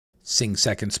Sing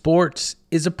Second Sports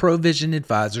is a Provision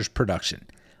Advisors production.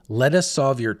 Let us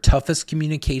solve your toughest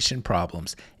communication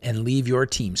problems and leave your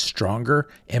team stronger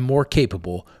and more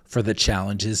capable for the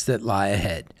challenges that lie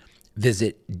ahead.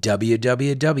 Visit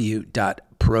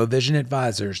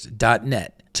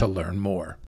www.provisionadvisors.net to learn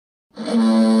more.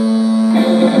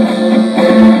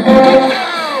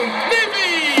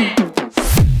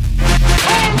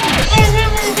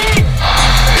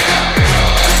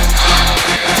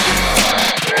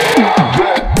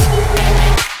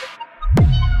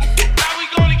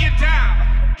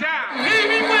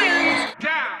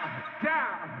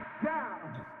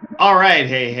 All right,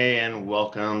 hey, and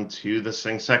welcome to the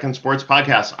Sing Second Sports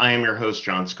Podcast. I am your host,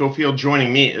 John Schofield.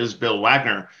 Joining me is Bill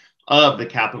Wagner of the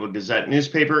Capital Gazette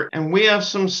newspaper, and we have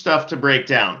some stuff to break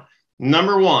down.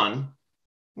 Number one,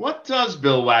 what does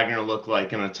Bill Wagner look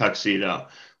like in a tuxedo?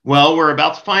 Well, we're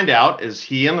about to find out as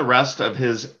he and the rest of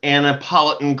his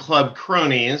Annapolitan Club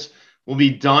cronies will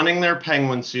be donning their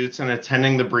penguin suits and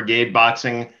attending the Brigade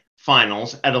Boxing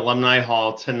Finals at Alumni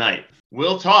Hall tonight.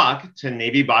 We'll talk to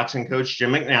Navy boxing coach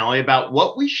Jim McNally about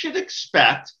what we should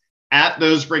expect at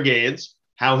those brigades,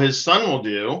 how his son will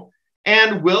do,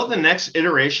 and will the next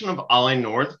iteration of Ollie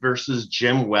North versus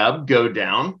Jim Webb go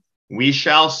down? We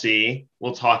shall see.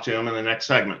 We'll talk to him in the next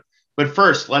segment. But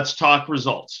first, let's talk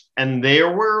results. And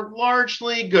there were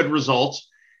largely good results.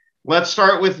 Let's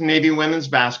start with Navy women's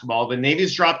basketball. The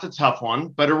Navy's dropped a tough one,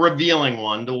 but a revealing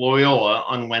one to Loyola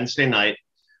on Wednesday night.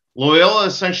 Loyola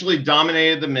essentially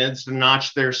dominated the Mids to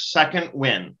notch their second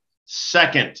win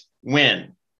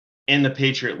in the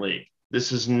Patriot League.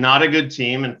 This is not a good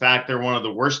team. In fact, they're one of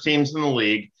the worst teams in the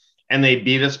league, and they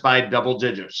beat us by double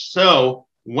digits. So,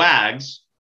 Wags,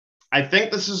 I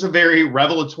think this is a very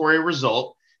revelatory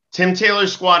result. Tim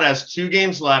Taylor's squad has 2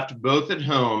 games left, both at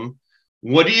home.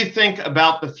 What do you think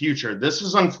about the future? This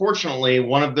is unfortunately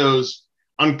one of those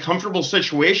uncomfortable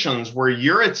situations where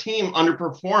you're a team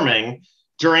underperforming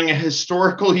during a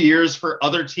historical years for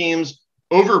other teams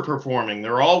overperforming.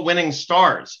 They're all winning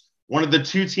stars. One of the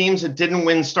 2 teams that didn't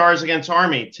win stars against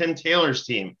Army, Tim Taylor's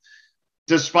team.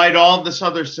 Despite all of this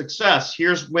other success,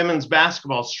 here's women's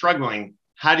basketball struggling.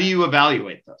 How do you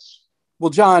evaluate this?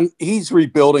 Well, John, he's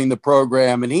rebuilding the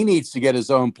program and he needs to get his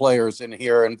own players in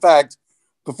here. In fact,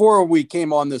 before we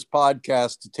came on this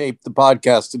podcast to tape the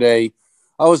podcast today,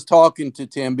 I was talking to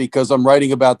Tim because I'm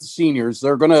writing about the seniors.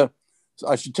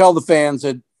 I should tell the fans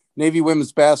that Navy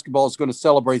women's basketball is going to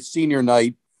celebrate senior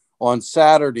night on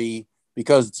Saturday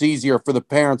because it's easier for the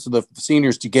parents of the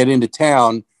seniors to get into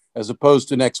town as opposed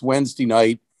to next Wednesday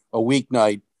night, a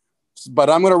weeknight.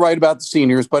 But I'm going to write about the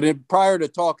seniors. But prior to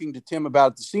talking to Tim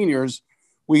about the seniors,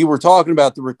 we were talking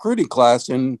about the recruiting class,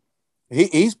 and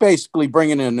he's basically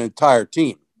bringing in an entire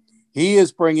team. He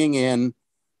is bringing in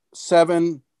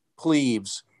 7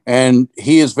 plebes, and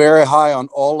he is very high on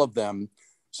all of them.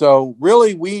 So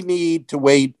really, we need to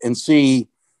wait and see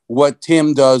what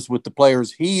Tim does with the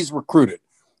players he's recruited.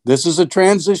 This is a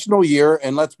transitional year,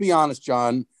 and let's be honest,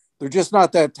 John, they're just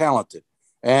not that talented,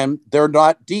 and they're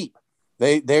not deep.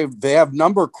 They have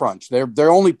number crunch.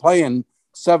 They're only playing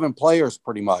 7 players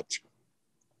pretty much,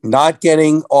 not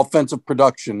getting offensive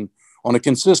production on a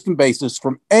consistent basis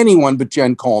from anyone but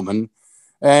Jen Coleman,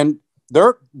 and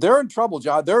they're in trouble,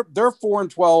 John. They're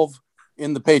 4-12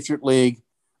 in the Patriot League.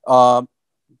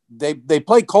 They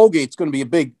play Colgate. It's going to be a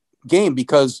big game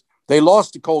because they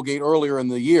lost to Colgate earlier in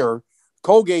the year.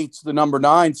 Colgate's the number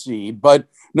 9 seed, but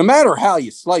no matter how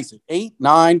you slice it, 8,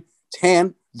 9,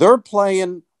 10, they're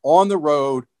playing on the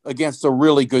road against a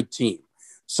really good team.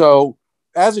 So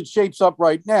as it shapes up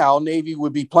right now, Navy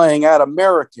would be playing at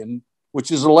American,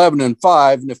 which is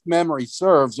 11-5. And if memory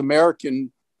serves,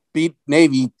 American beat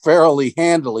Navy fairly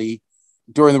handily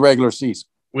during the regular season.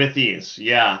 With ease,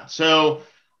 yeah. So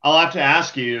I'll have to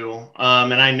ask you,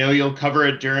 and I know you'll cover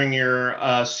it during your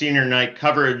senior night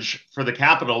coverage for the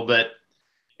Capitol, but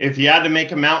if you had to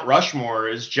make a Mount Rushmore,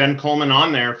 is Jen Coleman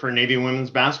on there for Navy women's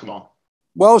basketball?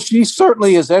 Well, she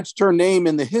certainly has etched her name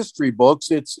in the history books.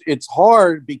 It's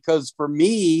hard because for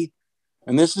me,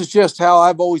 and this is just how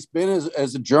I've always been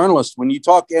as a journalist, when you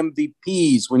talk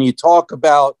MVPs, when you talk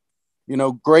about,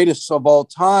 greatest of all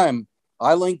time,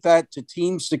 I link that to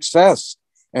team success.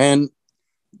 And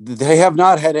they have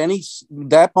not had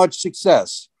that much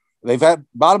success.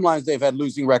 Bottom line is they've had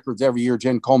losing records every year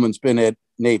Jen Coleman's been at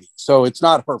Navy. So it's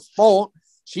not her fault.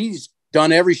 She's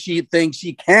done every thing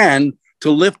she can to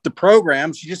lift the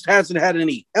program. She just hasn't had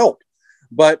any help.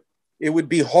 But it would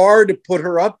be hard to put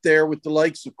her up there with the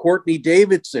likes of Courtney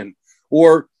Davidson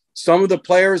or some of the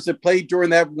players that played during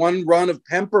that one run of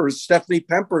Stephanie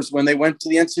Pempers, when they went to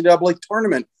the NCAA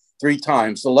tournament 3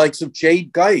 times, the likes of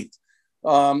Jade Geith.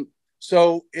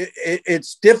 So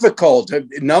it's difficult.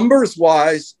 Numbers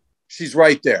wise, she's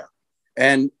right there.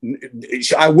 And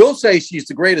I will say she's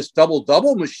the greatest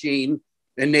double-double machine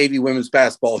in Navy women's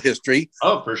basketball history.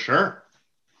 Oh, for sure.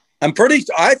 I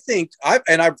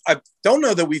don't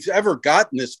know that we've ever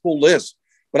gotten this full list,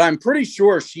 but I'm pretty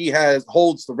sure she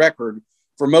holds the record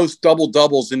for most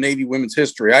double-doubles in Navy women's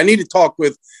history. I need to talk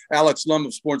with Alex Lum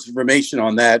of Sports Information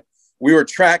on that. We were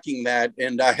tracking that,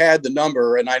 and I had the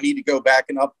number, and I need to go back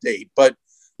and update. But,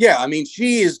 yeah, I mean,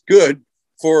 she is good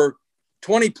for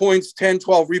 20 points, 10,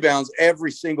 12 rebounds every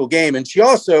single game. And she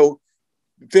also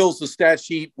fills the stat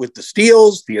sheet with the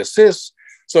steals, the assists.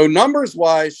 So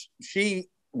numbers-wise, she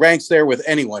ranks there with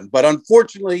anyone. But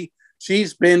unfortunately,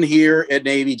 she's been here at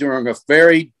Navy during a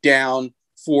very down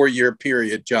 4-year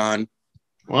period, John.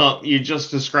 Well, you just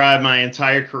described my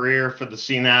entire career for the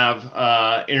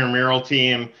CNAV intramural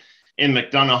team in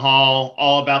McDonough Hall,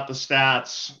 all about the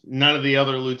stats. None of the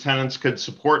other lieutenants could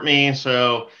support me.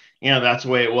 So, that's the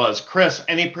way it was. Chris,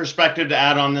 any perspective to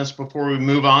add on this before we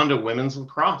move on to women's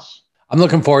lacrosse? I'm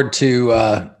looking forward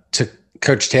to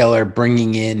Coach Taylor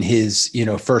bringing in his,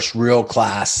 first real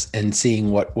class and seeing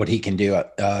what he can do.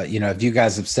 If you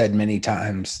guys have said many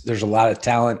times, there's a lot of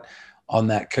talent on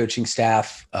that coaching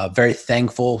staff. Very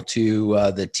thankful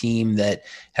to the team that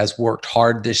has worked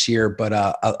hard this year, but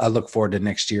I look forward to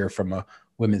next year from a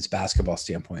women's basketball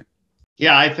standpoint.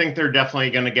 Yeah, I think they're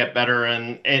definitely going to get better.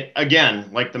 And again,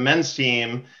 like the men's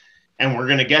team, and we're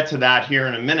going to get to that here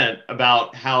in a minute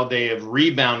about how they have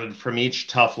rebounded from each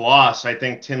tough loss. I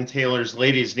think Tim Taylor's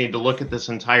ladies need to look at this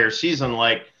entire season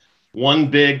like one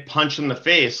big punch in the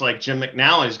face, like Jim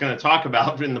McNally is going to talk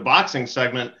about in the boxing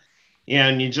segment.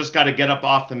 And you just got to get up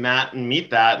off the mat and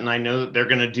meet that. And I know that they're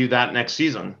going to do that next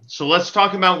season. So let's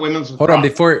talk about women's lacrosse. Hold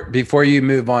on, before you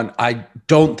move on, I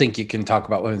don't think you can talk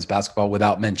about women's basketball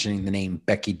without mentioning the name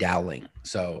Becky Dowling.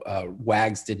 So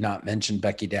Wags did not mention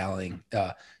Becky Dowling.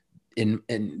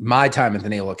 In my time at the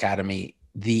Naval Academy,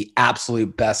 the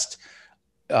absolute best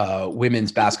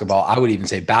women's basketball, I would even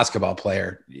say basketball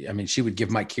player. I mean, she would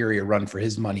give Mike Curie a run for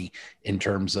his money in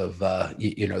terms of,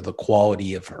 the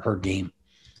quality of her game.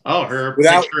 Oh, her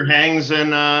picture hangs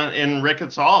in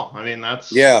Ricketts Hall. I mean,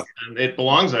 it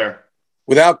belongs there.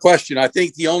 Without question. I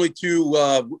think the only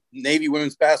two Navy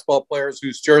women's basketball players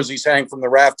whose jerseys hang from the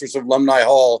rafters of Alumni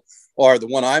Hall are the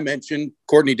one I mentioned,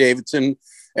 Courtney Davidson,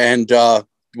 and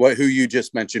who you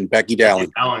just mentioned, Becky Dowling.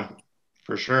 Becky Dowling,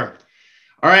 for sure.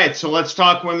 All right, so let's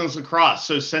talk women's lacrosse.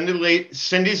 So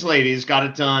Cindy's ladies got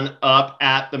it done up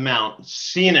at the Mount.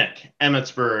 Scenic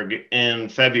Emmitsburg in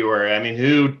February. I mean,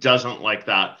 who doesn't like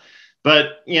that?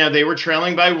 But, they were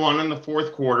trailing by 1 in the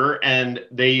fourth quarter, and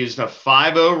they used a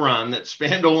 5-0 run that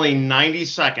spanned only 90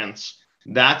 seconds.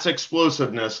 That's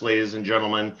explosiveness, ladies and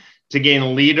gentlemen, to gain a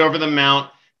lead over the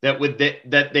Mount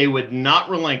that they would not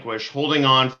relinquish, holding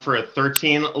on for a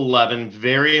 13-11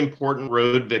 very important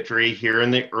road victory here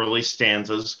in the early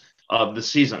stanzas of the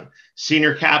season.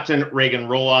 Senior captain Reagan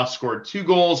Roloff scored 2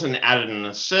 goals and added an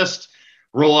assist.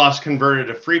 Roloff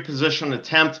converted a free position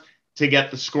attempt to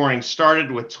get the scoring started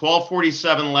with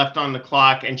 12:47 left on the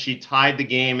clock, and she tied the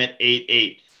game at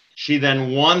 8-8. She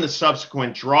then won the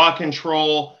subsequent draw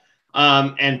control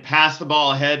and passed the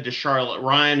ball ahead to Charlotte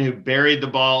Ryan, who buried the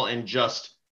ball in just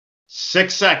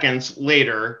 6 seconds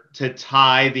later to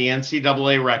tie the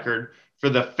NCAA record for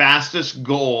the fastest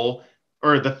goal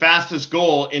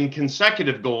in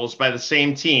consecutive goals by the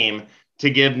same team to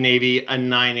give Navy a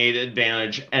 9-8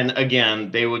 advantage. And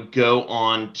again, they would go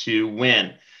on to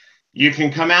win. You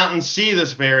can come out and see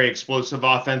this very explosive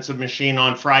offensive machine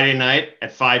on Friday night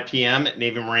at 5 p.m. at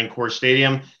Navy Marine Corps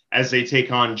Stadium as they take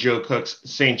on Joe Cook's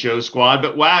St. Joe squad.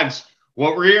 But Wags,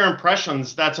 what were your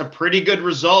impressions? That's a pretty good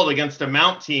result against a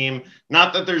Mount team.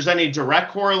 Not that there's any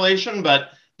direct correlation,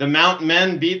 but the Mount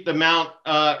men beat the Mount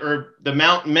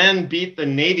men beat the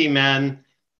Navy men.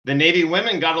 The Navy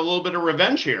women got a little bit of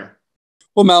revenge here.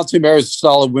 Well, Mount St. Mary's is a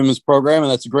solid women's program,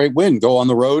 and that's a great win. Go on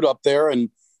the road up there and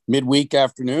midweek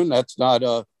afternoon. That's not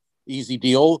a easy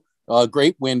deal.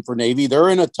 Great win for Navy. They're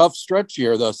in a tough stretch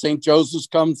here. The St. Joseph's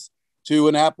comes to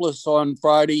Annapolis on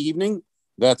Friday evening.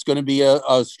 That's going to be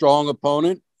a strong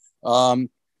opponent. And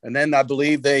then I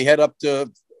believe they head up to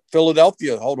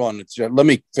Philadelphia. Hold on. Let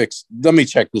me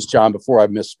check this, John, before I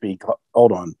misspeak.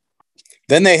 Hold on.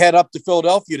 Then they head up to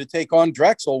Philadelphia to take on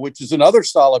Drexel, which is another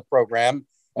solid program.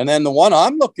 And then the one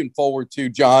I'm looking forward to,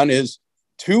 John, is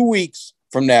 2 weeks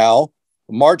from now,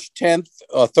 March 10th,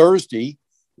 Thursday,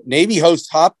 Navy hosts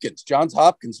Hopkins. Johns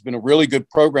Hopkins has been a really good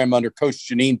program under Coach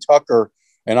Janine Tucker,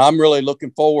 and I'm really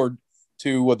looking forward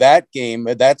to that game.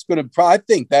 I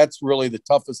think that's really the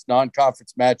toughest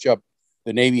non-conference matchup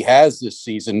the Navy has this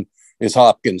season. is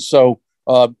Hopkins. So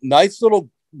nice little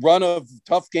run of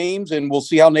tough games, and we'll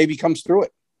see how Navy comes through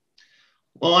it.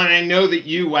 Well, and I know that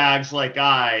you, Wags, like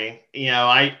I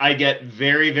get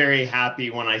very, very happy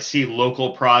when I see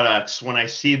local products, when I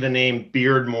see the name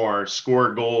Beardmore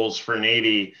score goals for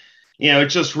Navy. It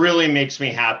just really makes me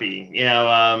happy.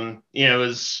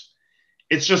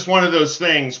 It's just one of those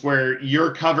things where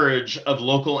your coverage of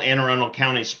local Anne Arundel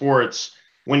County sports,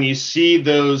 when you see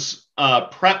those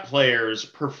prep players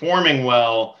performing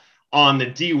well on the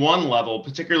D1 level,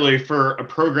 particularly for a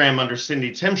program under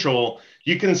Cindy Timchel,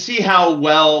 you can see how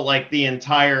well like the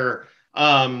entire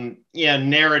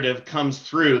narrative comes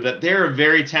through, that they're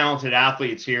very talented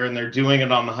athletes here and they're doing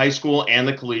it on the high school and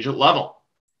the collegiate level.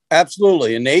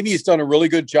 Absolutely. And Navy's done a really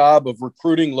good job of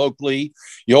recruiting locally.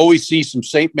 You always see some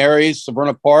St. Mary's,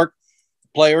 Severna Park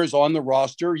players on the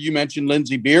roster. You mentioned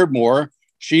Lindsay Beardmore.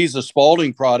 She's a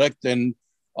Spalding product, and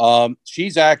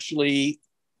she's actually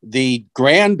the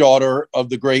granddaughter of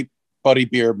the great Buddy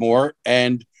Beardmore,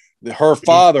 and her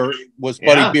father was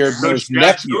Buddy Beardmore's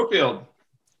nephew. Schofield.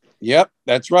 Yep,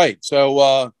 that's right.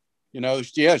 So,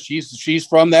 she's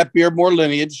from that Beardmore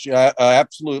lineage,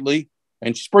 absolutely.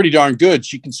 And she's pretty darn good.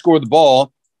 She can score the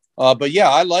ball. But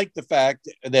I like the fact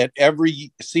that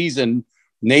every season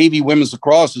Navy women's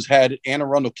lacrosse has had Anne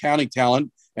Arundel County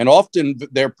talent, and often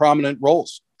they're prominent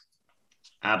roles.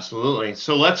 Absolutely.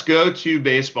 So let's go to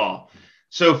baseball.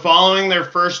 So following their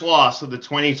first loss of the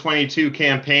 2022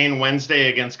 campaign Wednesday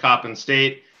against Coppin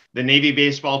State, the Navy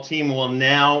baseball team will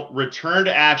now return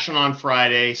to action on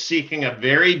Friday, seeking a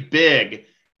very big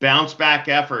bounce back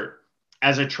effort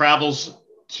as it travels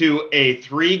to a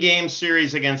 3-game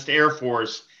series against Air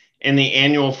Force in the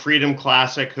annual Freedom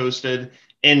Classic hosted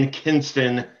in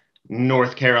Kinston,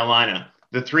 North Carolina.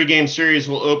 The 3-game series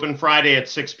will open Friday at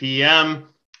 6 p.m.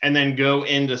 and then go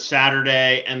into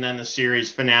Saturday, and then the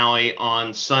series finale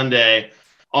on Sunday.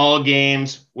 All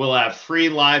games will have free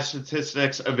live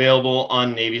statistics available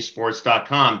on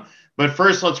NavySports.com. But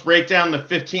first, let's break down the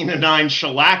 15-9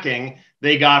 shellacking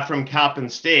they got from Coppin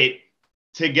State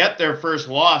to get their first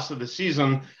loss of the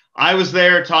season. I was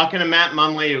there talking to Matt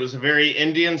Munley. It was a very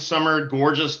Indian summer,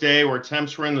 gorgeous day where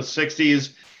temps were in the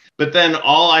 60s. But then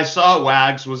all I saw,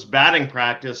 Wags, was batting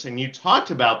practice. And you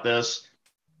talked about this.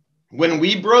 When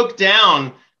we broke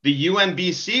down the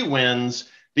UMBC wins,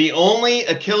 the only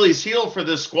Achilles heel for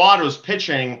this squad was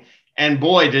pitching. And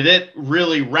boy, did it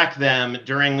really wreck them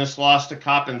during this loss to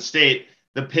Coppin State.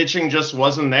 The pitching just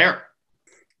wasn't there.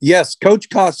 Yes, Coach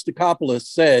Kostakopoulos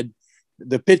said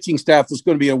the pitching staff was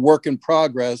going to be a work in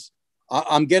progress.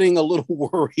 I'm getting a little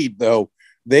worried, though.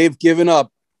 They've given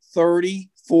up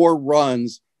 34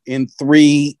 runs in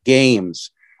 3 games.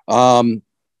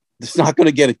 It's not going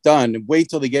to get it done. Wait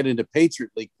till they get into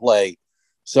Patriot League play.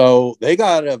 So they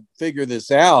got to figure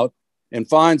this out and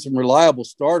find some reliable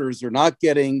starters. They're not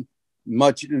getting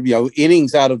much,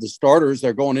 innings out of the starters.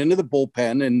 They're going into the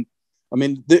bullpen. And I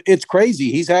mean, it's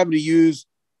crazy. He's having to use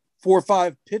 4 or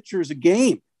 5 pitchers a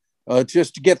game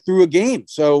just to get through a game.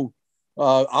 So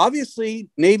obviously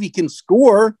Navy can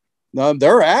score.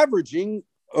 They're averaging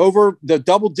over the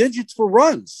double digits for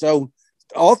runs. So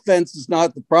offense is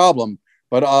not the problem.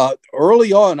 But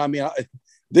early on, I mean,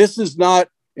 this is not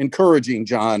encouraging,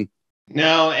 John.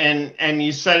 No, and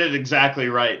you said it exactly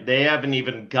right. They haven't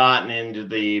even gotten into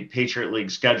the Patriot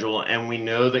League schedule, and we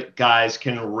know that guys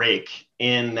can rake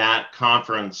in that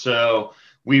conference. So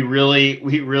we really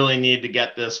need to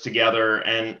get this together,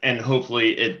 and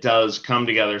hopefully it does come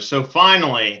together. So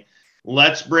finally,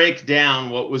 let's break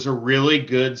down what was a really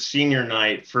good senior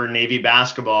night for Navy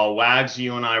basketball. Wags,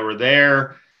 you and I were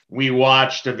there. We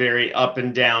watched a very up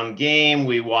and down game.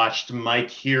 We watched Mike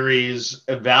Heary's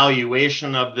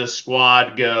evaluation of this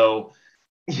squad go,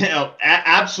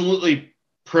 absolutely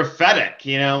prophetic,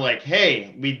 like,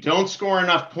 hey, we don't score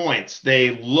enough points.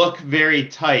 They look very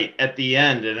tight at the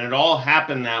end, and it all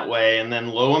happened that way. And then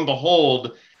lo and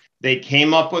behold, they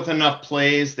came up with enough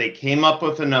plays. They came up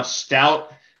with enough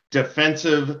stout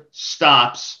defensive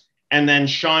stops. And then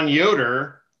Sean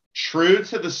Yoder, true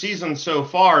to the season so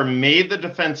far, made the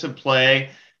defensive play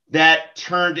that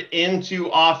turned into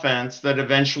offense that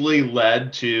eventually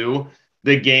led to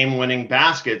the game-winning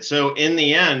basket. So in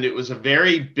the end, it was a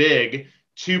very big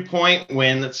 2-point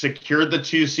win that secured the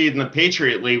 2 seed in the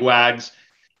Patriot League. Wags,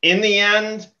 in the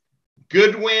end,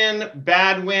 good win,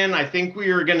 bad win. I think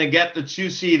we were going to get the 2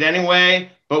 seed anyway.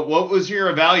 But what was your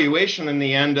evaluation in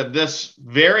the end of this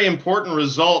very important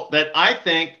result that I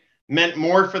think meant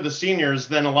more for the seniors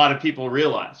than a lot of people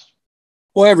realized?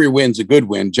 Well, every win's a good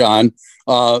win, John.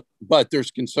 But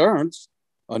there's concerns.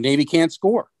 Navy can't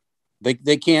score.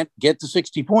 They can't get to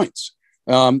 60 points.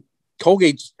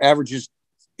 Colgate's averages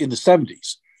in the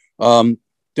 70s.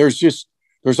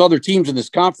 There's other teams in this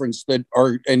conference that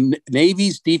are, and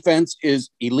Navy's defense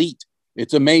is elite.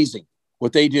 It's amazing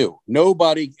what they do.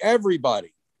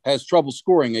 Everybody has trouble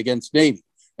scoring against Navy.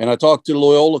 And I talked to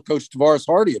Loyola coach Tavares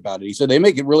Hardy about it. He said they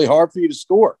make it really hard for you to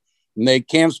score. And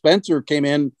Cam Spencer came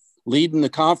in leading the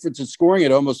conference in scoring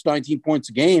at almost 19 points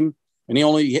a game, and he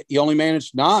only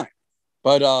managed 9.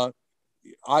 But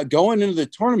going into the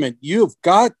tournament, you've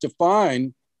got to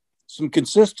find some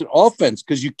consistent offense,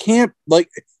 because you can't, like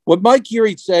what Mike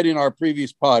Geary said in our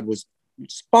previous pod was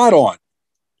spot on.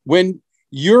 When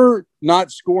you're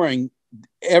not scoring,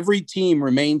 every team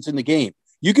remains in the game.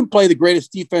 You can play the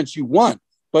greatest defense you want,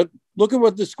 but look at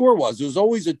what the score was. It was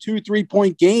always a 2-3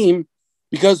 point game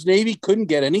because Navy couldn't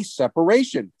get any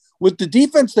separation with the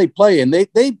defense they play. And I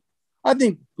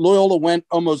think Loyola went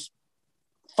almost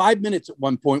 5 minutes at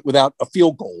one point without a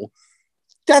field goal.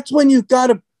 That's when you've got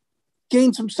to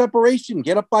gain some separation,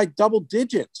 get up by double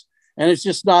digits. And it's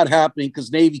just not happening because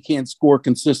Navy can't score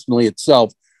consistently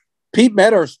itself. Pete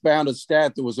Meadors found a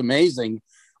stat that was amazing.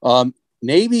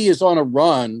 Navy is on a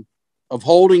run of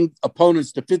holding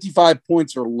opponents to 55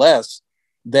 points or less.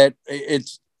 I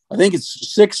think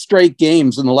it's 6 straight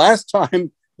games. And the last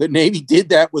time that Navy did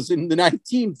that was in the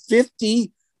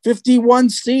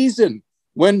 1950-51 season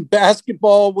when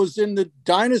basketball was in the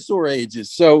dinosaur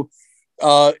ages. So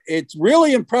it's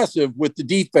really impressive with the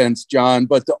defense, John,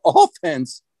 but the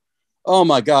offense, oh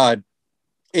my God,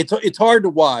 it's hard to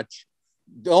watch.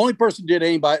 The only person who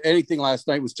did anything last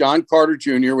night was John Carter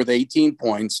Jr. with 18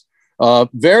 points.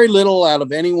 Very little out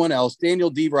of anyone else.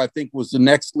 Daniel Deaver, I think, was the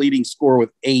next leading scorer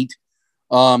with 8.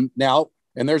 Now,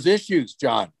 and there's issues,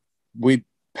 John.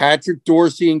 Patrick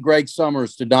Dorsey and Greg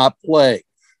Summers did not play.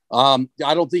 I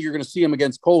don't think you're going to see him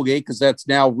against Colgate because that's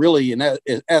now really, in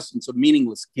essence, a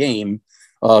meaningless game.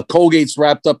 Colgate's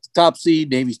wrapped up the top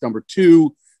seed. Navy's number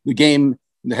 2. The game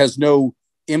has no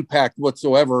impact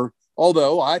whatsoever.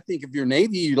 Although I think if you're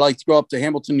Navy, you'd like to go up to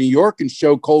Hamilton, New York and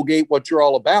show Colgate what you're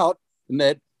all about. And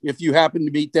that if you happen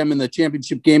to beat them in the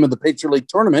championship game of the Patriot League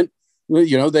tournament,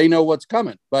 they know what's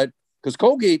coming. But because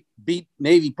Colgate beat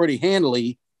Navy pretty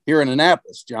handily here in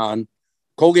Annapolis, John,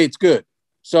 Colgate's good.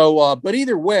 So, but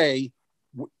either way,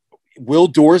 will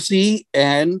Dorsey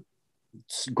and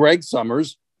Greg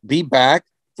Summers be back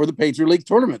for the Patriot League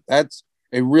tournament? That's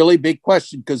a really big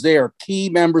question because they are key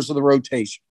members of the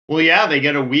rotation. Well, yeah, they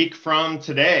get a week from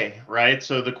today, right?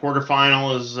 So the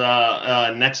quarterfinal is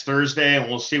next Thursday, and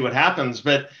we'll see what happens.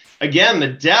 But again, the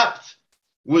depth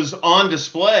was on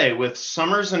display with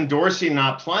Summers and Dorsey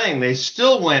not playing. They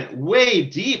still went way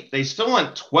deep. They still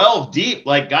went 12 deep,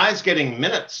 like guys getting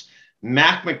minutes.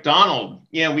 Mac McDonald,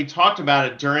 we talked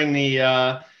about it during the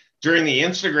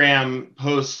Instagram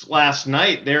posts last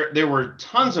night. There were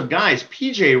tons of guys.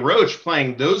 PJ Roach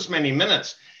playing those many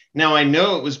minutes. Now, I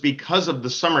know it was because of the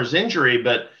Summers injury,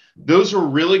 but those were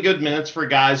really good minutes for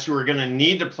guys who are going to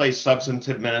need to play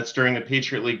substantive minutes during the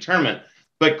Patriot League tournament.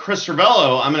 But Chris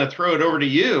Cervello, I'm going to throw it over to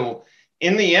you.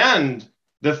 In the end,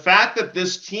 the fact that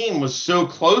this team was so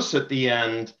close at the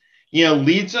end,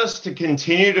 leads us to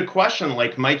continue to question,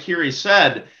 like Mike Geary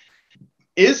said,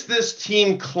 is this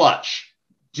team clutch?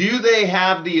 Do they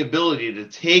have the ability to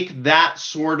take that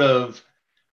sort of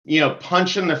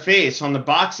punch in the face on the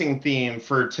boxing theme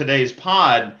for today's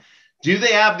pod? Do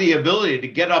they have the ability to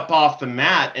get up off the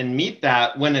mat and meet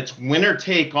that when it's winner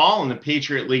take all in the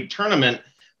Patriot League tournament?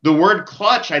 The word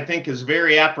clutch, I think, is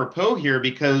very apropos here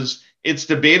because it's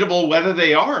debatable whether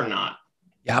they are or not.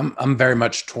 Yeah, I'm very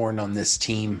much torn on this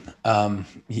team. I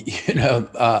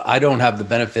don't have the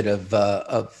benefit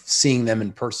of seeing them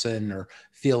in person or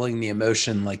feeling the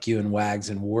emotion like you and Wags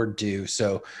and Ward do.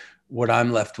 So what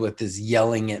I'm left with is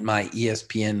yelling at my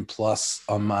ESPN Plus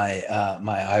on my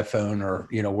my iPhone or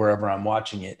wherever I'm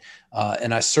watching it.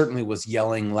 And I certainly was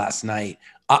yelling last night.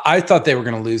 I thought they were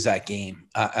going to lose that game.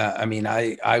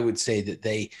 I would say that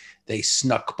they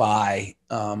snuck by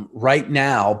right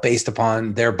now based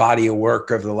upon their body of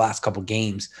work over the last couple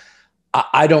games.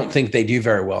 I don't think they do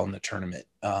very well in the tournament.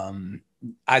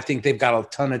 I think they've got a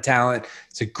ton of talent.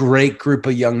 It's a great group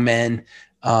of young men.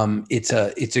 It's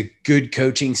a good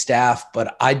coaching staff,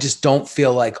 but I just don't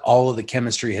feel like all of the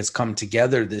chemistry has come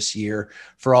together this year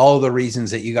for all of the reasons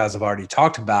that you guys have already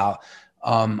talked about.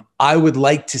 I would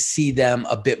like to see them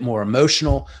a bit more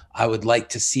emotional. I would like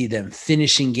to see them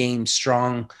finishing games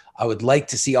strong. I would like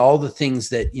to see all the things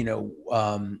that,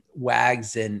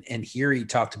 Wags and Geary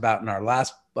talked about in our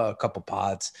last couple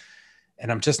pods.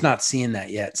 And I'm just not seeing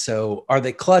that yet. So are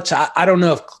they clutch? I don't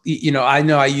know if, I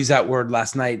know I used that word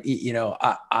last night.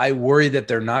 I worry that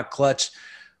they're not clutch,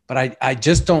 but I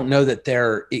just don't know that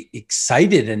they're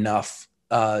excited enough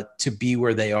to be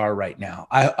where they are right now.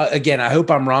 I hope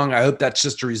I'm wrong. I hope that's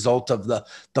just a result of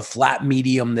the flat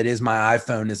medium that is my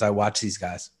iPhone as I watch these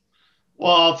guys.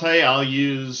 Well, I'll tell you, I'll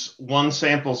use one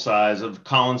sample size of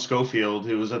Colin Schofield,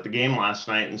 who was at the game last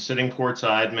night and sitting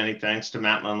courtside. Many thanks to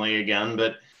Matt Munley again.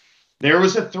 But there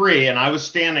was a three, and I was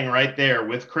standing right there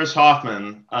with Chris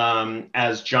Hoffman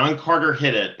as John Carter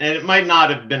hit it. And it might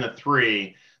not have been a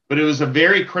three, but it was a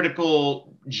very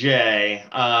critical J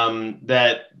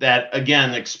that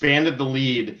again expanded the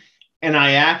lead. And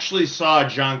I actually saw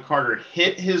John Carter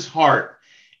hit his heart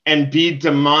and be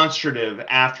demonstrative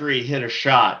after he hit a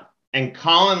shot. And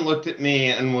Colin looked at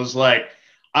me and was like,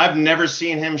 I've never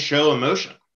seen him show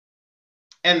emotion.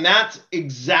 And that's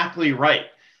exactly right.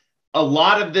 A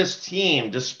lot of this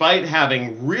team, despite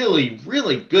having really,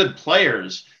 really good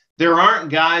players, there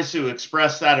aren't guys who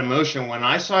express that emotion. When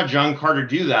I saw John Carter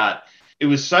do that, it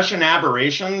was such an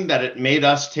aberration that it made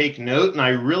us take note. And I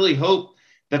really hope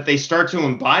that they start to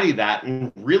embody that and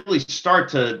really start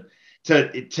to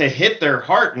hit their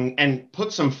heart and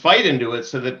put some fight into it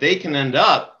so that they can end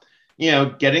up,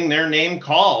 getting their name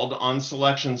called on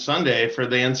Selection Sunday for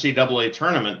the NCAA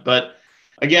tournament. But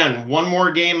again, one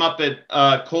more game up at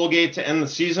Colgate to end the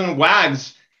season.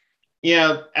 Wags,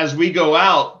 as we go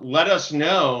out, let us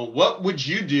know, what would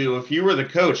you do if you were the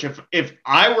coach? If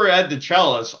I were Ed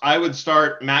DeChellis, I would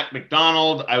start Mac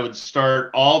McDonald. I would start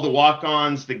all the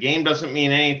walk-ons. The game doesn't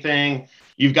mean anything.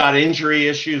 You've got injury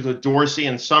issues with Dorsey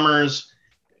and Summers.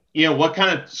 What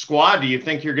kind of squad do you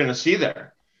think you're going to see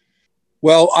there?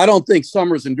 Well, I don't think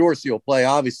Summers and Dorsey will play.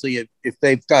 Obviously, if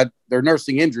they've got their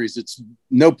nursing injuries, it's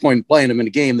no point in playing them in a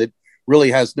game that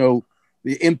really has no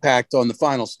impact on the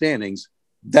final standings.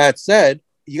 That said,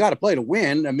 you got to play to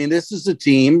win. I mean, this is a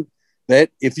team that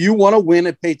if you want to win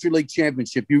a Patriot League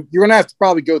championship, you're going to have to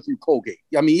probably go through Colgate.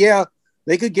 I mean, yeah,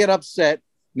 they could get upset.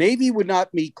 Navy would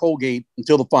not meet Colgate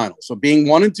until the final. So being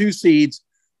 1 and 2 seeds,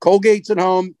 Colgate's at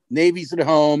home, Navy's at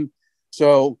home.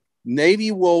 So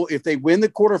Navy will, if they win the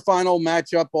quarterfinal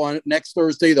matchup on next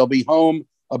Thursday, they'll be home.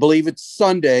 I believe it's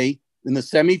Sunday in the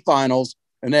semifinals,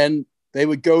 and then they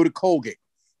would go to Colgate.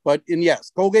 And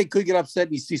yes, Colgate could get upset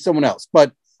and you see someone else,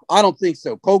 but I don't think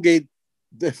so. Colgate,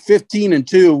 the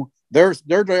 15-2, they're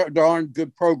a darn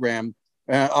good program.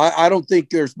 I don't think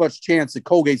there's much chance that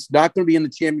Colgate's not going to be in the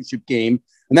championship game,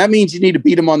 and that means you need to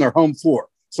beat them on their home floor.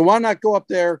 So why not go up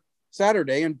there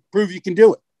Saturday and prove you can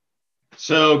do it?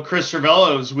 So, Chris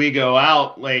Cervello, as we go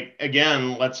out,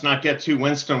 again, let's not get too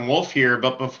Winston Wolf here,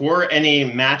 but before any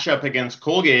matchup against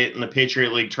Colgate in the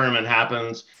Patriot League tournament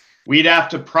happens, we'd have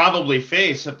to probably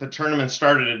face, if the tournament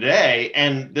started today,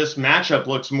 and this matchup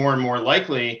looks more and more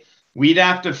likely, we'd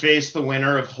have to face the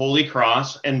winner of Holy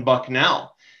Cross and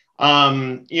Bucknell.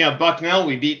 Bucknell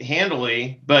we beat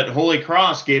handily, but Holy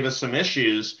Cross gave us some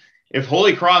issues. If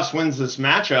Holy Cross wins this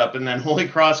matchup and then Holy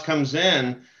Cross comes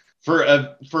in for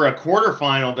a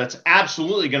quarterfinal, that's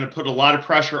absolutely going to put a lot of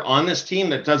pressure on this team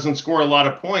that doesn't score a lot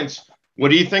of points. What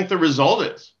do you think the result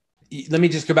is? Let me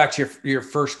just go back to your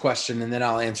first question, and then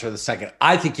I'll answer the second.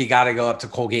 I think you got to go up to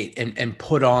Colgate and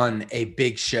put on a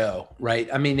big show, right?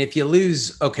 I mean, if you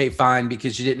lose, okay, fine,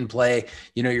 because you didn't play,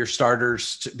 your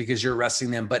starters because you're resting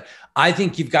them. But I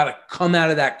think you've got to come out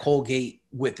of that Colgate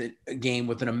with a game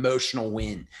with an emotional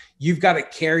win. You've got to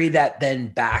carry that then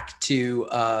back to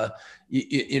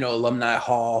Alumni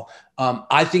Hall.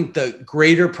 I think the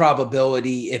greater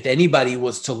probability, if anybody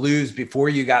was to lose before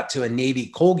you got to a Navy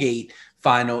Colgate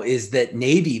final, is that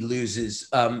Navy loses,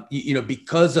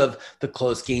 because of the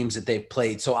close games that they've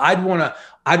played. So I'd want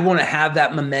to have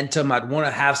that momentum. I'd want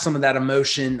to have some of that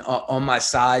emotion on my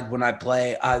side when I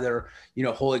play either,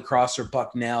 Holy Cross or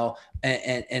Bucknell.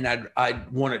 And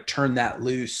I'd want to turn that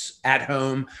loose at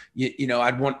home.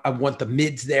 I want the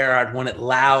mids there. I'd want it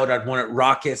loud. I'd want it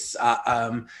raucous.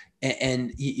 I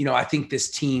think this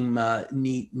team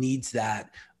needs that.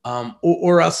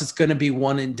 Or else it's going to be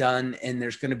one and done, and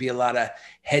there's going to be a lot of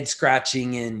head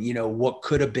scratching and, what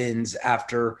could have been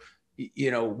after,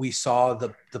 we saw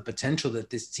the potential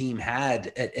that this team had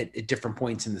at different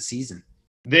points in the season.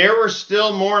 There were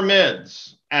still more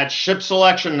mids at ship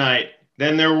selection night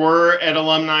than there were at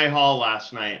Alumni Hall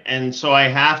last night. And so I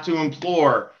have to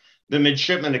implore the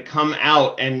midshipmen to come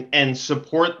out and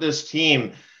support this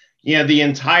team. The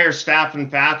entire staff and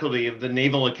faculty of the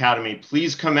Naval Academy,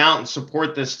 please come out and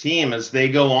support this team as they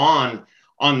go on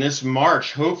this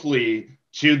march, hopefully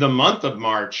to the month of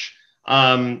March.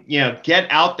 Get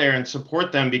out there and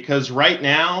support them, because right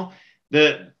now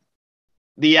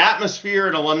the atmosphere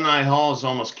at Alumni Hall is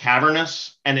almost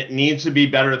cavernous, and it needs to be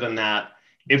better than that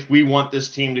if we want this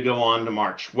team to go on to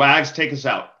March. Wags, take us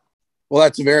out. Well,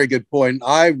 that's a very good point.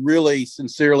 I really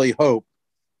sincerely hope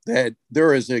that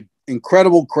there is an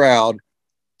incredible crowd,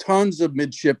 tons of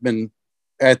midshipmen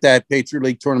at that Patriot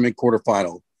League tournament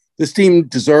quarterfinal. This team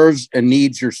deserves and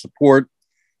needs your support.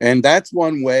 And that's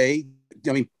one way.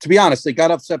 I mean, to be honest, they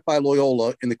got upset by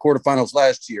Loyola in the quarterfinals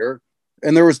last year,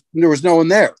 and there was no one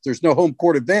there. There's no home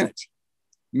court advantage.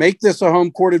 Make this a home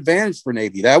court advantage for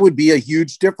Navy. That would be a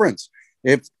huge difference.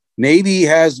 If Navy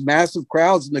has massive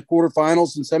crowds in the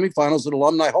quarterfinals and semifinals at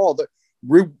Alumni Hall,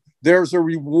 there's a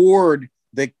reward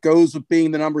that goes with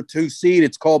being the number 2 seed.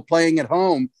 It's called playing at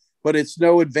home, but it's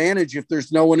no advantage if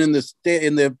there's no one in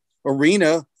the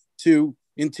arena to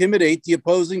intimidate the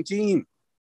opposing team.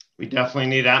 We definitely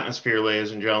need atmosphere,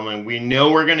 ladies and gentlemen. We know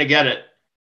we're going to get it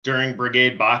during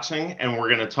Brigade Boxing, and we're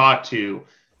going to talk to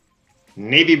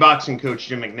Navy boxing coach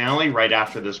Jim McNally right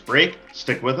after this break.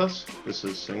 Stick with us. This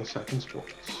is Sing Second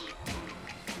Sports.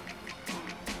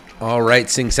 All right,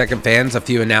 Sing Second fans, a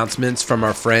few announcements from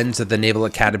our friends at the Naval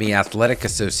Academy Athletic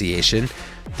Association.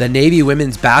 The Navy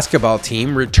women's basketball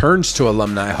team returns to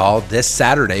Alumni Hall this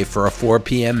Saturday for a 4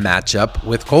 p.m. matchup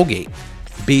with Colgate.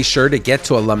 Be sure to get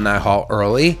to Alumni Hall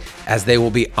early, as they will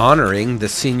be honoring the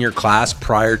senior class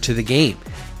prior to the game.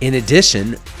 In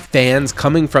addition, fans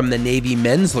coming from the Navy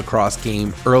men's lacrosse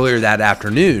game earlier that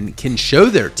afternoon can show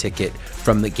their ticket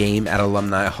from the game at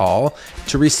Alumni Hall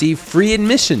to receive free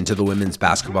admission to the women's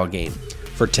basketball game.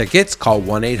 For tickets, call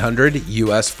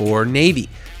 1-800-US4-NAVY.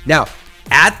 Now,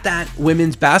 at that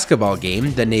women's basketball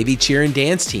game, the Navy cheer and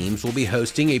dance teams will be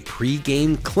hosting a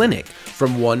pre-game clinic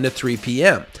from 1 to 3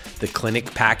 p.m. The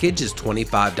clinic package is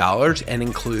 $25 and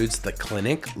includes the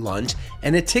clinic, lunch,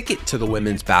 and a ticket to the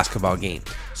women's basketball game.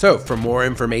 So for more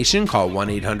information, call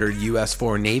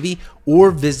 1-800-US4-NAVY or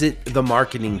visit the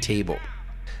marketing table.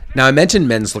 Now, I mentioned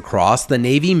men's lacrosse. The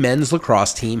Navy men's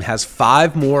lacrosse team has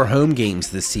 5 more home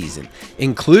games this season,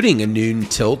 including a noon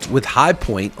tilt with High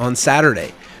Point on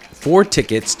Saturday. For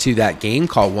tickets to that game,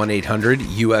 call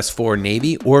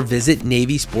 1-800-US4-NAVY or visit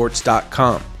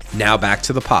navysports.com. Now back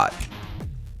to the pod.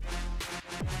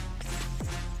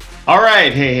 All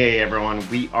right. Hey, everyone.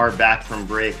 We are back from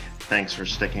break. Thanks for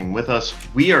sticking with us.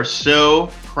 We are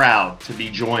so proud to be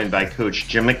joined by Coach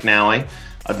Jim McNally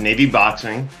of Navy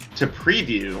Boxing to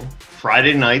preview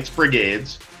Friday night's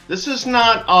Brigades. This is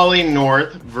not Ollie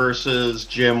North versus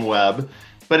Jim Webb,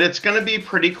 but it's going to be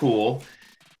pretty cool.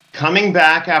 Coming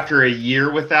back after a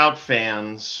year without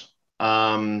fans,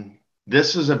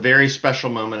 this is a very special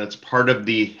moment. It's part of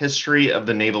the history of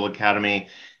the Naval Academy.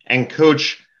 And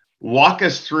Coach, walk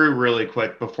us through really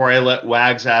quick before I let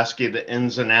Wags ask you the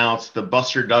ins and outs, the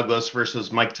Buster Douglas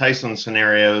versus Mike Tyson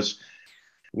scenarios.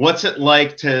 What's it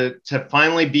like to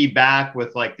finally be back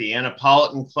with like the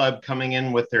Annapolitan Club coming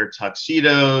in with their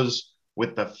tuxedos,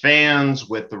 with the fans,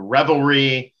 with the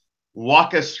revelry?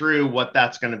 Walk us through what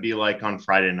that's going to be like on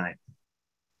Friday night.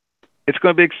 It's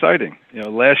going to be exciting. You know,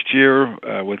 last year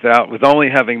with only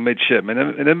having midshipmen,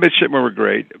 and the midshipmen were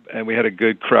great, and we had a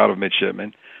good crowd of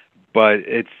midshipmen, but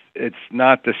it's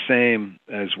not the same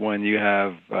as when you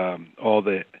have all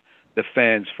the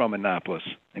fans from Annapolis,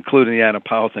 including the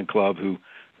Annapolitan Club, who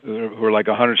are like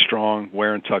 100 strong,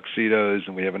 wearing tuxedos,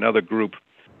 and we have another group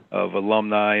of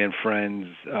alumni and friends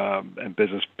and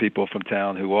business people from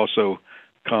town who also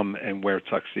come and wear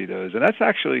tuxedos, and that's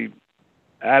actually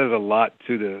added a lot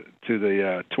to the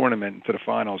tournament, to the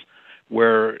finals,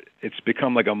 where it's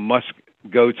become like a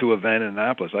must-go-to event in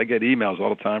Annapolis. I get emails all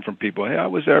the time from people, hey, I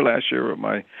was there last year with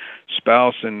my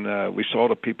spouse, and we saw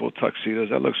the people with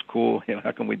tuxedos. That looks cool. You know,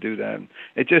 how can we do that? And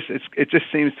it just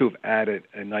seems to have added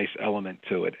a nice element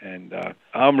to it, and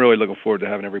I'm really looking forward to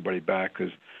having everybody back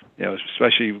because, you know,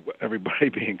 especially everybody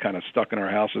being kind of stuck in our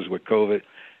houses with COVID,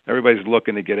 everybody's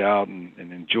looking to get out and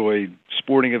enjoy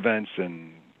sporting events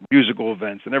and musical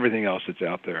events and everything else that's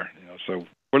out there. You know, so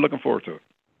we're looking forward to it.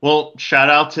 Well, shout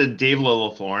out to Dave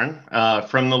Lillithorn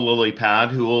from the Lily Pad,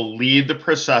 who will lead the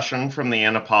procession from the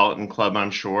Annapolitan Club,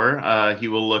 I'm sure. He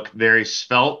will look very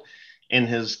svelte in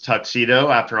his tuxedo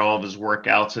after all of his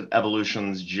workouts at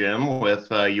Evolution's gym with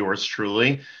yours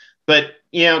truly. But,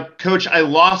 you know, Coach, I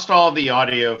lost all the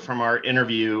audio from our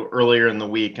interview earlier in the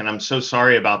week, and I'm so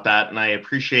sorry about that. And I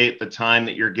appreciate the time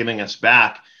that you're giving us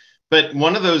back. But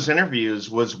one of those interviews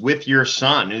was with your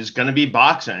son, who's going to be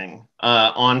boxing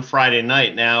on Friday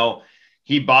night. Now,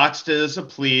 he boxed as a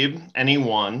plebe, and he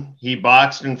won. He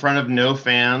boxed in front of no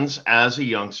fans as a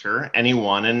youngster, and he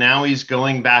won. And now he's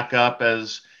going back up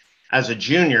as a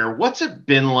junior. What's it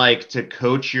been like to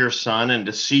coach your son and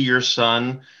to see your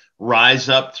son rise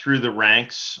up through the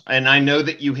ranks? And I know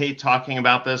that you hate talking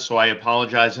about this, so I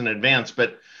apologize in advance.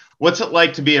 But what's it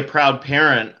like to be a proud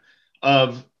parent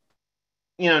of,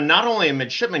 you know, not only a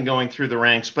midshipman going through the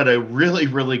ranks, but a really,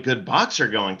 really good boxer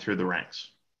going through the ranks?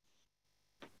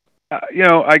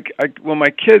 When my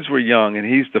kids were young, and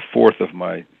he's the fourth of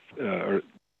my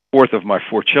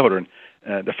four children.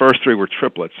 The first three were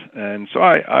triplets, and so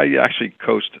I actually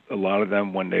coached a lot of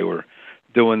them when they were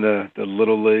doing the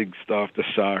little league stuff, the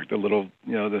soccer,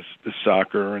 the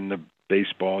soccer and the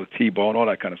baseball, the t-ball, and all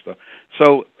that kind of stuff.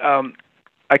 So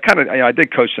I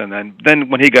did coach them then. Then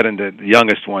when he got into the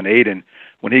youngest one, Aiden,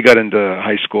 when he got into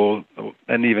high school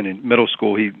and even in middle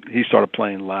school, he started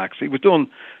playing lax. He was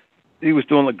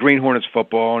doing like Green Hornets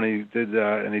football, and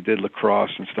he did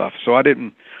lacrosse and stuff. So I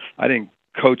didn't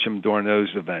coach him during those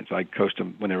events. I coached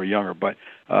him when they were younger. But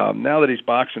now that he's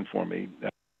boxing for me,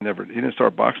 he didn't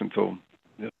start boxing until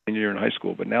senior year in high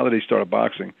school. But now that he started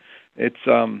boxing, it's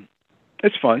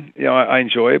fun. I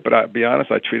enjoy it. But I'll be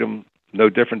honest, I treat him no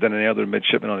different than any other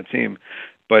midshipman on the team.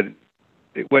 But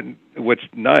what's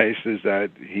nice is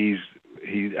that he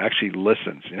actually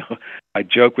listens. I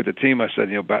joke with the team. I said,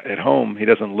 at home he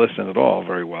doesn't listen at all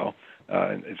very well.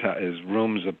 His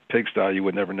room's a pigsty. You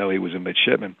would never know he was a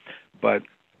midshipman. But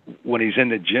when he's in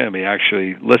the gym, he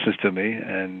actually listens to me.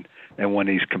 And when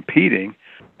he's competing,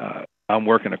 I'm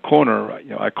working a corner.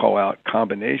 I call out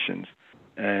combinations,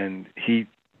 and he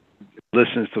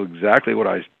listens to exactly what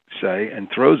I say and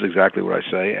throws exactly what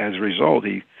I say. As a result,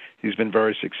 he's been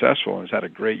very successful and has had a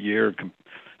great year.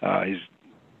 He's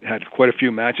had quite a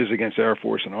few matches against Air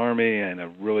Force and Army, and a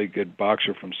really good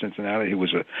boxer from Cincinnati who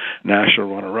was a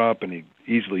national runner-up, and he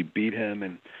easily beat him.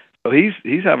 And so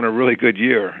he's having a really good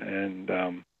year. And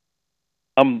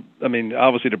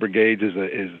obviously the Brigades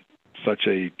is such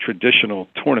a traditional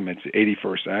tournament. It's the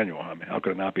 81st annual. I mean, how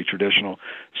could it not be traditional?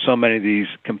 So many of these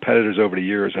competitors over the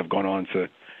years have gone on to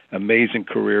amazing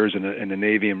careers in the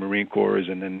Navy and Marine Corps,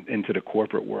 and then into the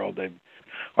corporate world.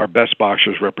 Our best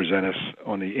boxers represent us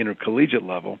on the intercollegiate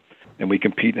level, and we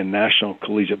compete in the National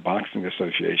Collegiate Boxing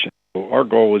Association. So our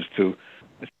goal is to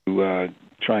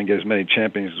try and get as many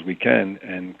champions as we can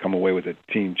and come away with a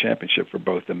team championship for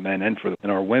both the men and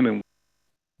our women.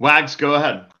 Wags, go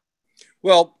ahead.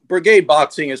 Well, brigade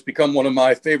boxing has become one of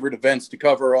my favorite events to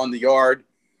cover on the yard.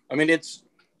 I mean, it's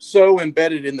so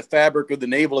embedded in the fabric of the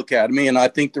Naval Academy, and I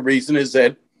think the reason is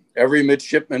that every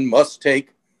midshipman must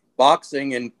take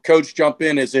boxing. And Coach, jump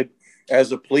in. Is it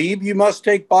as a plebe you must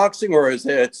take boxing, or is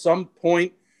it at some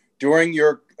point during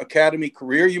your academy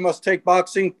career you must take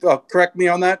boxing? Correct me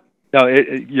on that. No,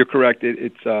 you're correct.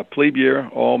 It's plebe year.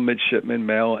 All midshipmen,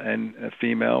 male and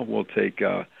female, will take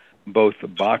both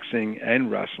boxing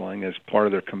and wrestling as part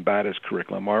of their combatives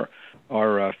curriculum.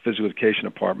 Our physical education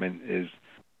department is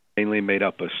mainly made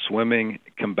up of swimming,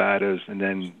 combatives, and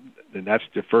then that's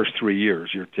the first 3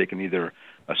 years. You're taking either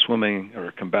a swimming or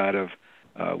a combative.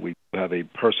 We have a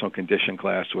personal condition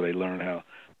class where they learn how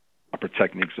proper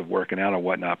techniques of working out and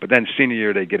whatnot. But then senior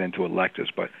year they get into electives.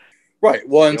 But right.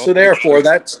 Well, and so therefore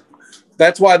that's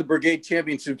why the brigade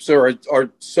championships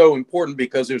are so important,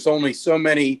 because there's only so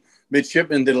many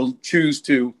midshipmen that'll choose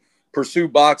to pursue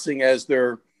boxing as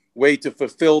their way to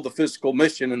fulfill the physical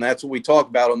mission. And that's what we talk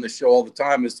about on this show all the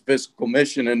time, is the physical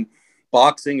mission. And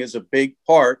boxing is a big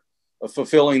part of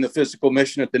fulfilling the physical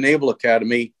mission at the Naval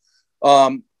Academy.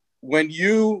 When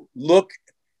you look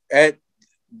at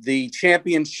the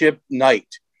championship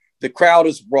night, the crowd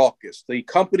is raucous. The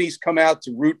companies come out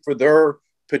to root for their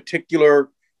particular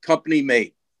company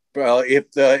mate. If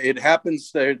it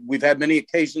happens that we've had many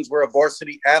occasions where a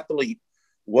varsity athlete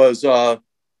was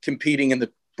competing in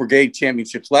the brigade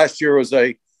championships. Last year was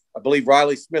I believe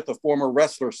Riley Smith, a former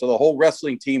wrestler. So the whole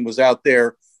wrestling team was out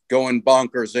there going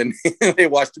bonkers, and they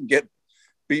watched him get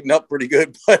beaten up pretty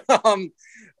good. But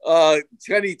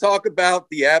can you talk about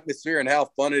the atmosphere and how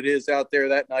fun it is out there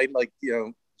that night? Like,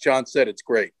 John said, it's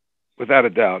great. Without a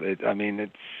doubt. It's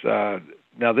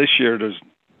now this year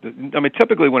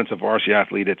typically when it's a varsity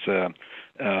athlete, it's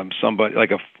somebody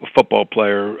like a football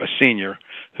player, a senior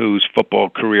whose football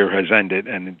career has ended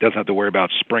and doesn't have to worry about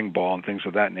spring ball and things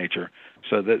of that nature.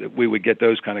 So that we would get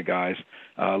those kind of guys.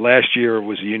 Last year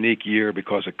was a unique year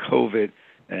because of COVID,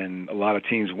 and a lot of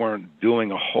teams weren't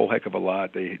doing a whole heck of a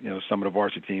lot. Some of the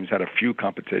varsity teams had a few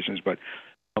competitions, but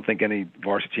I don't think any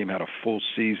varsity team had a full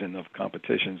season of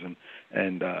competitions,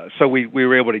 and so we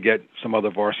were able to get some other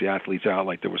varsity athletes out.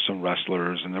 Like there were some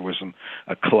wrestlers, and there was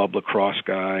a club lacrosse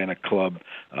guy and a club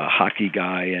hockey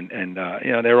guy, and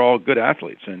they're all good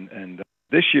athletes. And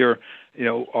this year,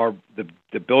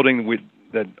 the building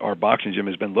that our boxing gym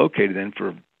has been located in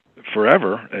for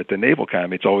forever at the Naval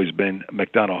Academy. It's always been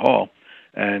McDonough Hall,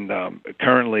 and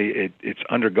currently it's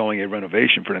undergoing a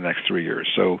renovation for the next 3 years.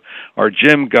 So our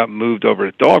gym got moved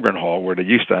over to Dahlgren Hall, where they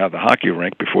used to have the hockey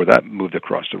rink. Before that, moved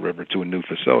across the river to a new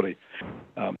facility.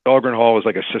 Dahlgren Hall is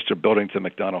like a sister building to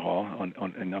McDonough Hall,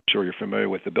 and I'm sure you're familiar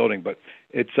with the building. But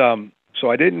it's so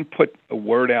I didn't put a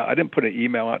word out. I didn't put an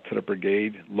email out to the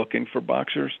brigade looking for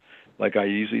boxers like I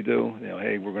usually do.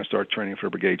 Hey, we're going to start training for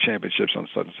brigade championships on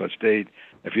such and such date.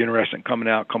 If you're interested in coming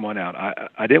out, come on out.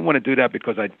 I didn't want to do that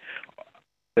because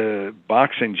the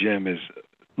boxing gym is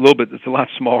it's a lot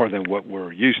smaller than what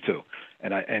we're used to.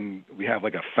 And we have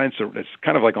like a fence that's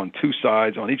kind of like on two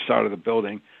sides. On each side of the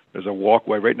building, there's a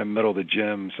walkway right in the middle of the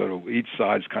gym, so each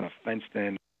side's kind of fenced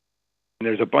in. And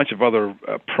there's a bunch of other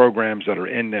programs that are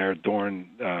in there during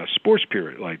sports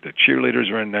period, like the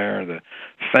cheerleaders are in there, the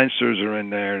fencers are in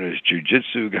there, there's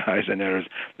jiu-jitsu guys in there.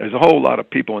 There's a whole lot of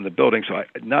people in the building. So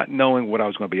not knowing what I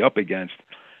was going to be up against,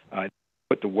 I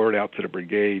put the word out to the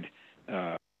brigade.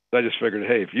 I just figured,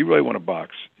 hey, if you really want to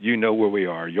box, you know where we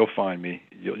are. You'll find me.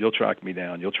 You'll track me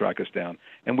down. You'll track us down.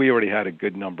 And we already had a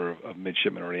good number of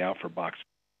midshipmen already out for boxing.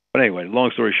 But anyway,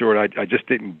 long story short, I just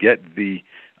didn't get because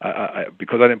I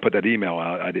didn't put that email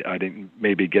out, I didn't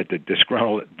maybe get the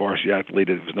disgruntled varsity athlete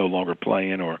that was no longer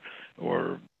playing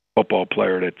or football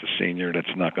player that's a senior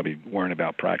that's not going to be worrying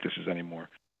about practices anymore.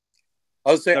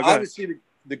 I would say, obviously,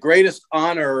 the greatest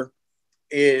honor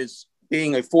is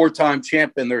being a four-time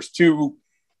champion. There's two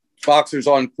boxers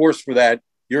on course for that.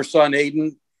 Your son,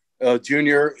 Aiden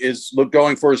Jr., is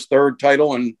going for his third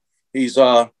title, and he's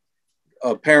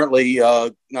apparently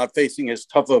not facing as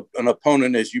tough an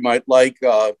opponent as you might like,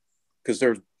 because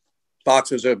there's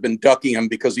boxers that have been ducking him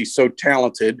because he's so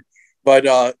talented.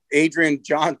 But Adrian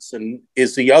Johnson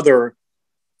is the other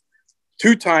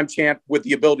two-time champ with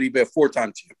the ability to be a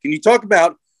four-time champ. Can you talk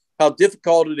about how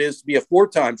difficult it is to be a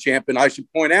four-time champ? And I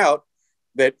should point out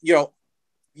that,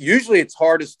 usually it's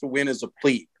hardest to win as a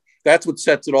plebe. That's what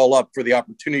sets it all up for the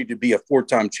opportunity to be a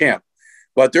four-time champ.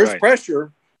 But there's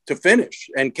pressure to finish.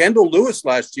 And Kendall Lewis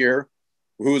last year,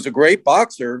 who was a great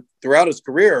boxer throughout his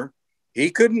career, he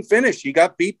couldn't finish. He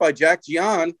got beat by Jack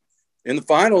Gian in the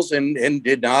finals and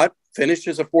did not finish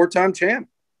as a four-time champ.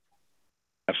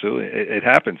 Absolutely. It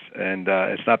happens. And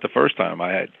it's not the first time.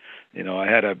 I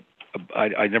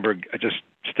remember, it just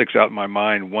sticks out in my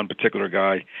mind, one particular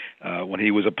guy, when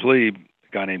he was a plebe,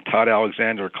 a guy named Todd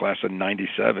Alexander, class of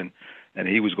 97, and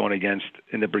he was going against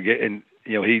in the brigade, and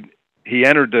he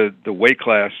entered the weight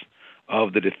class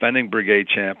of the defending brigade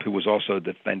champ, who was also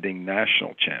defending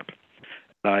national champ.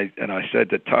 And I said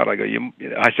to Todd,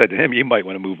 I said to him, you might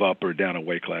want to move up or down a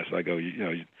weight class. I go,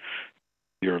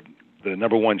 you're the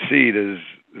number one seed is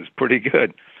pretty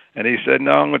good. And he said,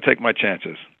 no, I'm going to take my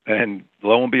chances. And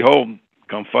lo and behold,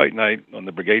 come fight night on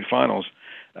the brigade finals,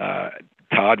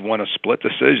 Todd won a split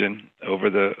decision over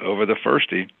the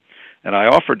firstie, and I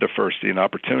offered the firstie an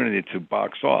opportunity to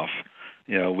box off.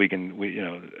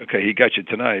 Okay, he got you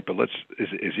tonight, but is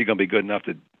he going to be good enough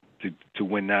to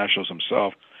win nationals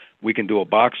himself? We can do a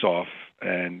box off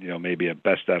and, maybe a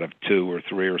best out of 2 or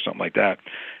 3 or something like that.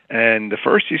 And the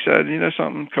firstie said,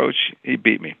 something, coach, he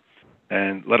beat me,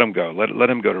 and let him go. Let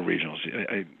him go to regionals.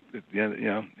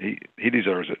 He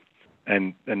deserves it.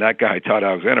 And that guy, Todd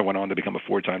Alexander, went on to become a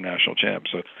 4-time national champ.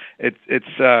 So it's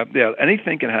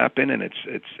anything can happen, and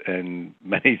and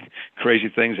many crazy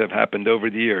things have happened over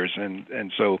the years.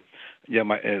 And so,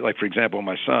 like for example,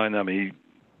 my son,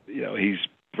 he's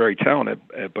very talented,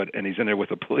 and he's in there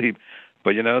with a plebe,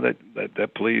 but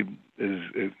that plebe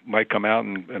might come out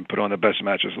and put on the best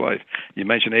match of his life. You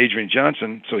mentioned Adrian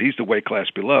Johnson, so he's the weight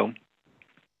class below,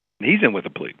 and he's in with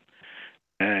a plebe.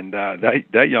 And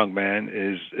that young man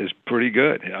is pretty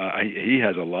good. He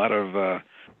has a lot of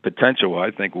potential.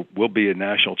 I think will be a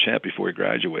national champ before he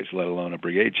graduates, let alone a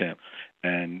brigade champ.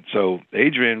 And so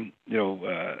Adrian,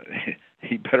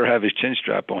 he better have his chin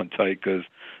strap on tight because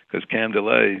Cam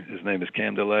DeLay, his name is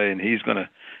Cam DeLay, and he's gonna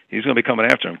be coming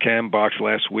after him. Cam boxed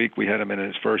last week. We had him in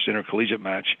his first intercollegiate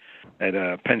match at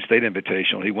Penn State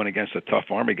Invitational. He went against a tough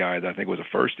Army guy that I think was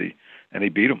a firstie, and he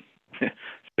beat him.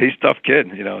 He's a tough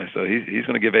kid, so he's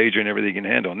going to give Adrian everything he can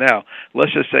handle. Now,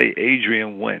 let's just say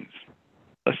Adrian wins.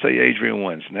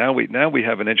 Now we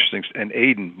have an interesting, and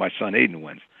Aiden, my son Aiden,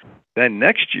 wins. Then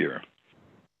next year,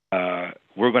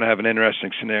 we're going to have an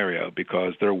interesting scenario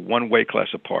because they're one weight class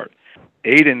apart.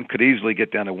 Aiden could easily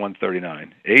get down to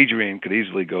 139. Adrian could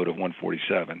easily go to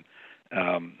 147.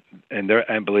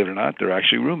 And believe it or not, they're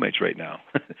actually roommates right now.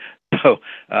 So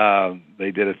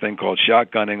they did a thing called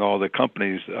shotgunning all the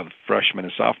companies of freshmen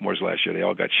and sophomores last year. They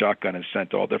all got shotgunned and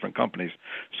sent to all different companies.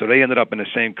 So they ended up in the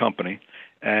same company,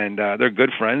 and they're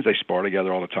good friends. They spar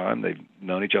together all the time. They've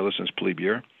known each other since plebe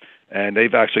year. And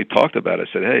they've actually talked about it.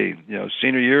 Said, hey,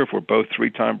 senior year, if we're both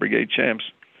 3-time brigade champs,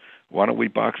 why don't we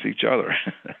box each other?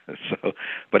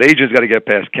 But Adrian's got to get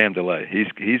past Cam DeLay.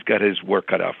 He's got his work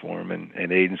cut out for him, and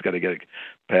Aiden's got to get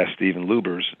past Steven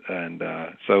Lubers. And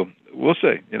so we'll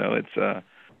see. It's a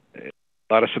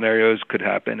lot of scenarios could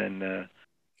happen. And all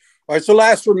right. So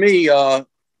last for me,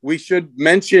 we should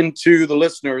mention to the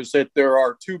listeners that there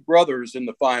are 2 brothers in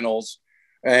the finals.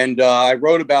 And I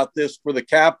wrote about this for the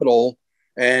Capitol.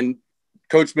 And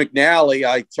Coach McNally,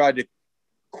 I tried to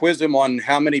quiz him on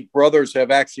how many brothers have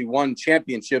actually won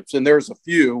championships. And there's a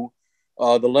few.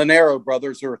 The Lanero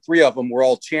brothers, there were 3 of them, were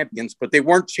all champions, but they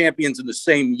weren't champions in the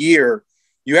same year.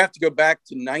 You have to go back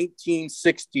to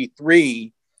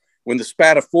 1963 when the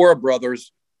Spadafora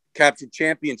brothers captured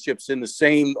championships on the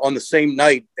same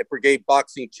night at Brigade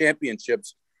Boxing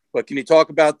Championships. But can you talk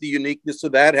about the uniqueness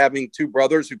of that, having 2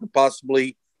 brothers who could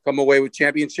possibly come away with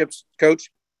championships, Coach?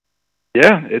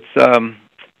 Yeah, it's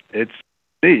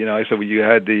neat. I said you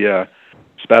had the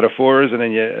Spadaforas, and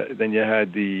then you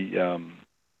had the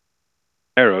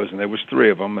Arrows, and there was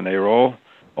 3 of them, and they were all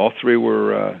 3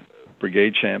 were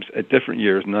brigade champs at different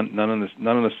years, none on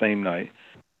the same night.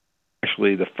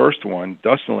 Actually, the first one,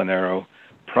 Dustin Lanero,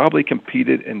 probably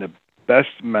competed in the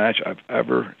best match I've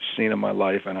ever seen in my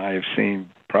life, and I have seen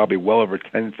probably well over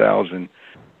 10,000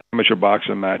 amateur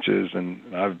boxing matches,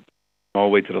 and I've all the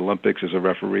way to the Olympics as a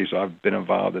referee, so I've been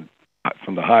involved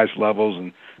from the highest levels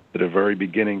and to the very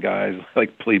beginning guys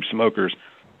like plebe smokers.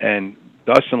 And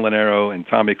Dustin Lanero and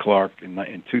Tommy Clark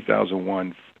in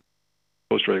 2001,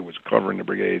 Illustrated was covering the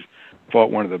brigades,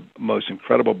 fought one of the most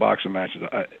incredible boxing matches.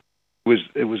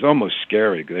 It was almost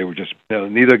scary. They were just,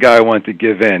 neither guy wanted to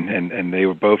give in, and they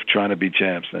were both trying to be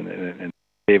champs and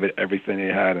gave it everything they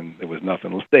had, and there was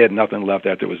nothing. They had nothing left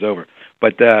after it was over.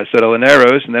 But so the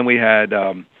Laneros, and then we had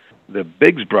the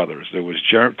Biggs brothers. There was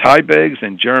Ty Biggs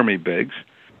and Jeremy Biggs,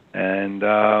 and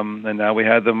now we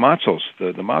had the Matzels,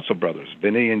 the Matzel brothers,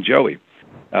 Vinny and Joey.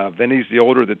 Vinny's the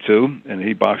older of the 2, and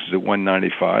he boxes at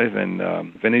 195, and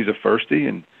Vinny's a firstie,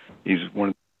 and he's one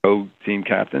of the co-team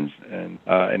captains, and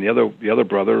the other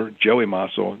brother, Joey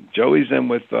Matzel. Joey's in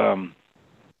with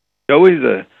Joey's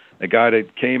a guy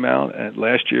that came out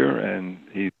last year, and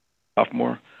he's a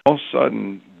sophomore. All of a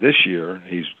sudden, this year,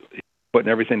 he's putting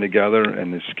everything together,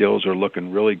 and his skills are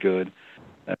looking really good.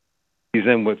 He's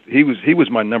in with he was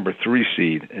my number 3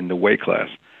 seed in the weight class,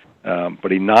 but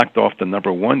he knocked off the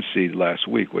number 1 seed last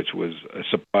week, which was a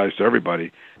surprise to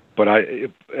everybody. But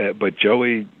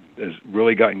Joey has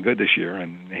really gotten good this year,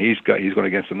 and he's going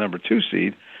against the number 2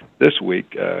 seed this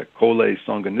week, Kole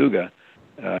Songanuga,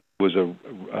 was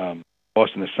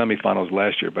lost in the semifinals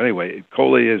last year. But anyway,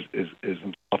 Kole is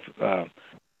himself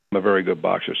a very good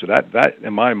boxer. So that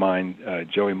in my mind,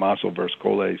 Joey Matzel versus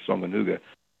Kole Songanuga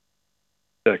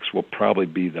 6 will probably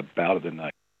be the bout of the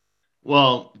night.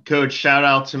 Well, Coach, shout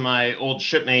out to my old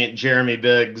shipmate, Jeremy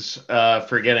Biggs,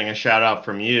 for getting a shout out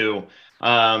from you.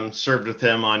 Served with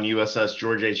him on USS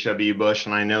George H.W. Bush,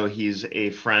 and I know he's a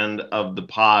friend of the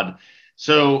pod.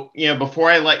 So,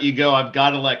 before I let you go, I've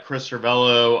got to let Chris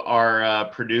Cervello, our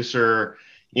producer,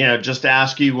 just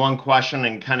ask you one question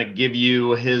and kind of give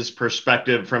you his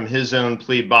perspective from his own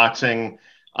plebe boxing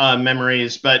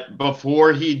memories. But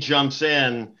before he jumps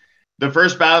in, the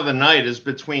first bout of the night is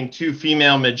between 2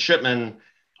 female midshipmen.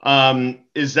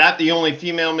 Is that the only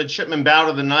female midshipman bout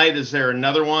of the night? Is there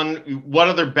another one? What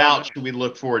other bout should we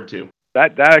look forward to?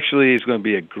 That actually is going to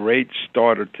be a great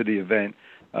starter to the event.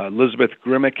 Elizabeth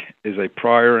Grimmick is a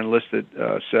prior enlisted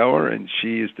sailor, and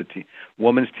she is the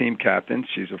women's team captain.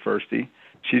 She's a firstie.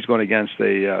 She's going against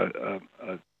a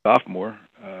sophomore,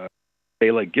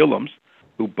 Kayla Gillums,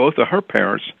 who both of her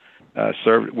parents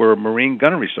were Marine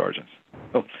gunnery sergeants.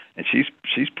 Oh, and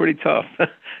she's pretty tough.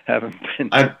 Haven't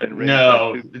been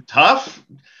raised tough.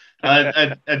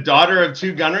 A daughter of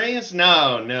 2 gunneries?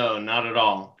 No, not at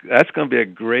all. That's going to be a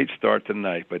great start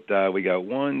tonight. But we got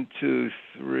 1, 2,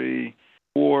 3,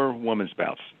 4 women's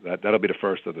bouts. That'll be the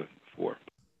first of the 4.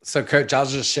 So, Coach, I'll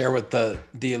just share with the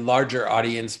larger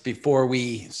audience. Before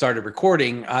we started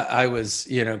recording, I was,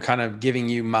 kind of giving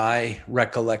you my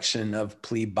recollection of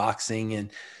plebe boxing, and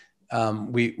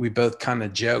we both kind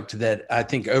of joked that I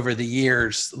think over the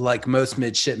years, like most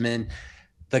midshipmen,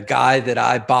 the guy that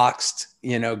I boxed,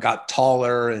 got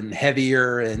taller and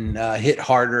heavier and hit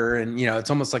harder, and it's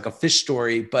almost like a fish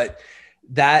story. But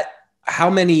how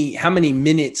many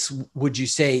minutes would you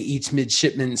say each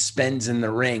midshipman spends in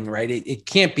the ring, right? It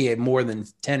can't be more than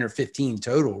 10 or 15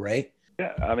 total, right?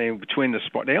 Yeah, I mean, between the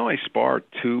spar, they only spar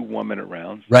 2 1-minute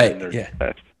rounds. Right, Their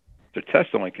test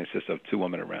only consists of 2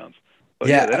 1-minute rounds. So,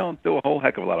 yeah, they don't do a whole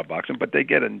heck of a lot of boxing, but they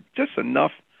get just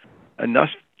enough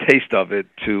taste of it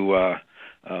to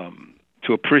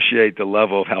appreciate the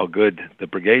level of how good the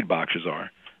brigade boxers are,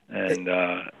 and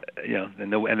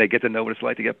and they get to know what it's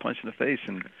like to get punched in the face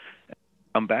and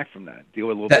come back from that, deal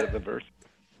with a little bit of adversity.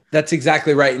 That's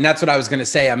exactly right. And that's what I was going to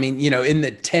say. I mean, in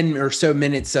the 10 or so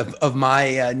minutes of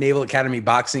my Naval Academy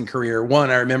boxing career,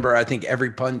 I remember, I think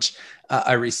every punch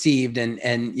I received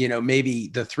and maybe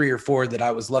the 3 or 4 that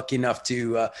I was lucky enough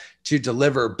to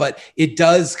deliver, but it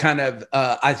does kind of,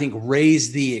 I think,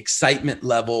 raise the excitement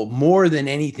level more than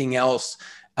anything else.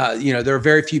 There are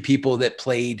very few people that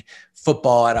played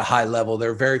football at a high level. There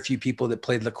are very few people that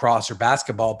played lacrosse or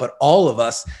basketball, but all of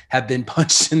us have been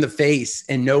punched in the face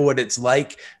and know what it's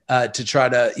like to try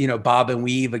to, bob and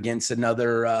weave against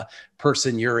another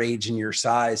person your age and your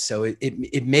size. So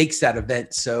it makes that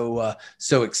event so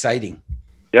exciting.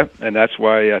 Yep, and that's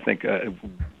why I think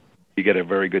you get a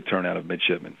very good turnout of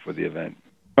midshipmen for the event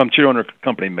from cheer owner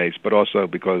company mates, but also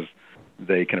because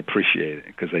they can appreciate it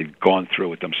because they've gone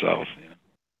through it themselves.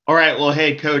 All right. Well,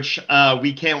 hey, Coach,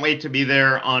 we can't wait to be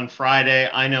there on Friday.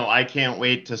 I know I can't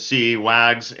wait to see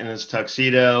Wags in his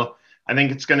tuxedo. I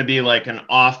think it's going to be like an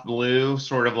off blue,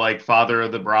 sort of like Father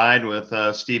of the Bride with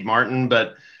Steve Martin.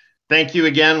 But thank you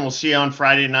again. We'll see you on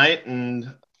Friday night.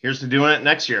 And here's to doing it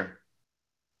next year.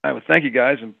 All right. Well, thank you,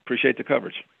 guys, and appreciate the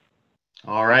coverage.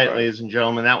 All right, ladies and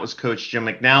gentlemen, that was Coach Jim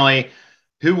McNally,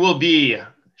 who will be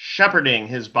shepherding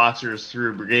his boxers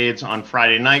through brigades on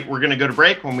Friday night. We're going to go to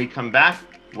break. When we come back,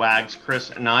 Wags, Chris,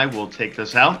 and I will take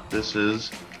this out. This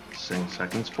is Sing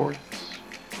Second Sports.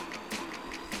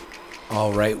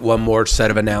 All right, one more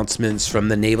set of announcements from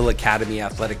the Naval Academy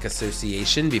Athletic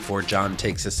Association before John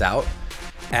takes us out.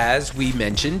 As we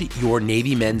mentioned, your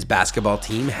Navy men's basketball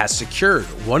team has secured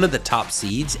one of the top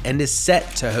seeds and is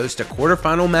set to host a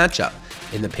quarterfinal matchup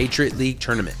in the Patriot League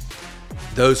tournament.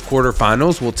 Those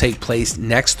quarterfinals will take place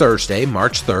next Thursday,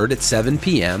 March 3rd at 7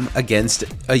 p.m. against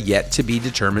a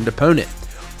yet-to-be-determined opponent.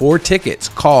 For tickets,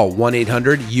 call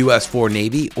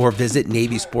 1-800-US4-NAVY or visit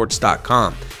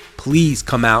NavySports.com. Please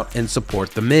come out and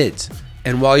support the Mids.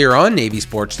 And while you're on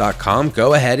NavySports.com,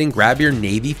 go ahead and grab your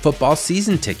Navy football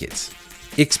season tickets.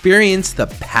 Experience the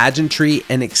pageantry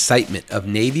and excitement of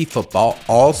Navy football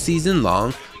all season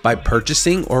long by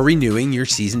purchasing or renewing your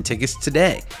season tickets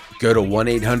today. Go to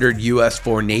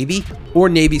 1-800-US4-NAVY or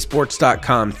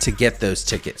NavySports.com to get those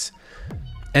tickets.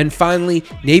 And finally,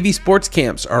 Navy sports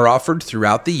camps are offered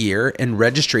throughout the year and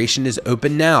registration is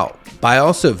open now by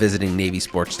also visiting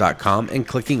NavySports.com and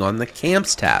clicking on the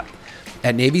Camps tab.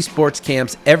 At Navy Sports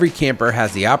Camps, every camper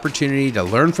has the opportunity to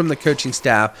learn from the coaching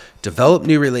staff, develop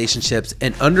new relationships,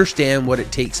 and understand what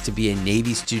it takes to be a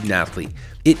Navy student athlete.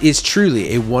 It is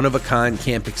truly a one-of-a-kind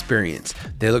camp experience.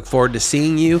 They look forward to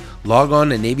seeing you. Log on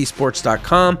to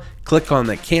NavySports.com, click on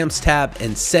the Camps tab,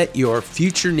 and set your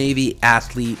future Navy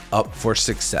athlete up for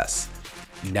success.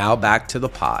 Now back to the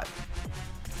pod.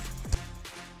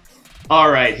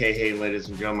 All right. Hey, ladies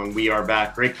and gentlemen, we are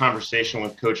back. Great conversation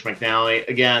with Coach McNally.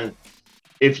 Again,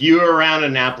 if you are around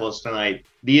Annapolis tonight,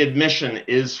 the admission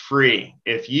is free.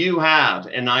 If you have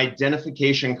an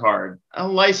identification card, a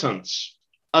license,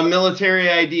 a military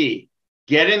ID,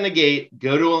 get in the gate,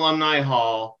 go to Alumni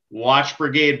Hall, watch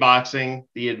brigade boxing.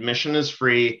 The admission is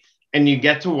free, and you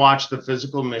get to watch the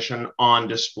physical mission on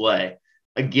display.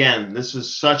 Again, this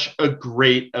is such a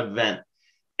great event,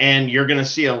 and you're going to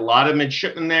see a lot of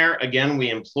midshipmen there. Again, we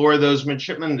implore those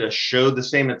midshipmen to show the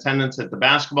same attendance at the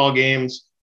basketball games.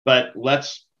 But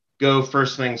let's go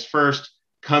first things first,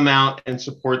 come out and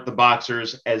support the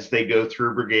boxers as they go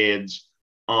through brigades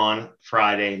on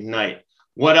Friday night.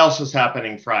 What else is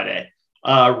happening Friday?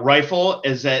 Rifle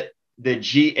is at the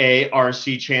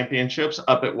GARC championships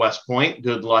up at West Point.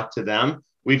 Good luck to them.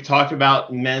 We've talked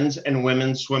about men's and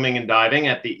women's swimming and diving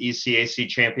at the ECAC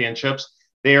championships.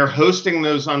 They are hosting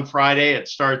those on Friday. It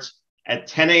starts at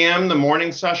 10 a.m. the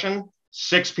morning session,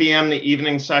 6 p.m. the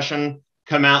evening session.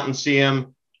 Come out and see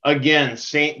them. Again,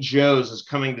 St. Joe's is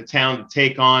coming to town to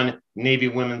take on Navy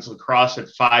women's lacrosse at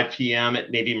 5 p.m. at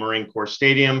Navy Marine Corps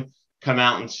Stadium. Come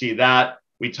out and see that.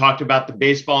 We talked about the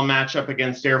baseball matchup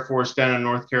against Air Force down in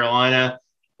North Carolina.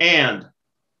 And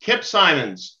Kip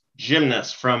Simons,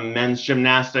 gymnasts from men's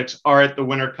gymnastics, are at the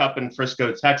Winter Cup in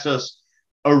Frisco, Texas.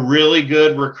 A really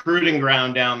good recruiting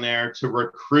ground down there to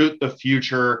recruit the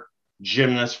future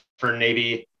gymnasts for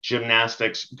Navy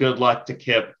gymnastics. Good luck to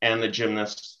Kip and the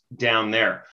gymnasts down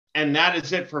there. And that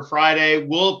is it for Friday.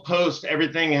 We'll post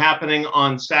everything happening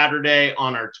on Saturday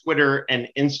on our Twitter and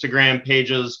Instagram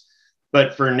pages.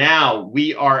 But for now,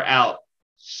 we are out.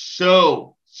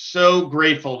 So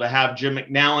grateful to have Jim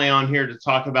McNally on here to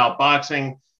talk about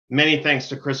boxing. Many thanks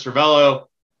to Chris Cervello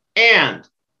and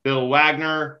Bill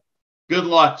Wagner. Good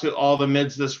luck to all the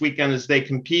mids this weekend as they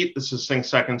compete. This is Sing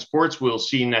Second Sports. We'll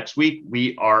see you next week.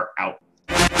 We are out.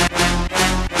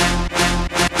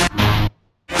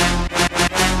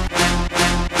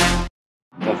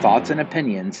 The thoughts and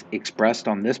opinions expressed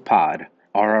on this pod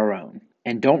are our own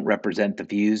and don't represent the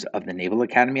views of the Naval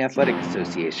Academy Athletic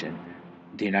Association,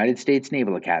 the United States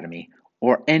Naval Academy,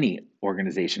 or any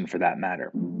organization for that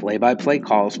matter. Play-by-play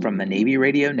calls from the Navy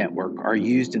Radio Network are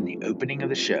used in the opening of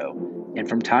the show and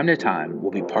from time to time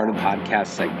will be part of podcast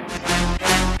segments.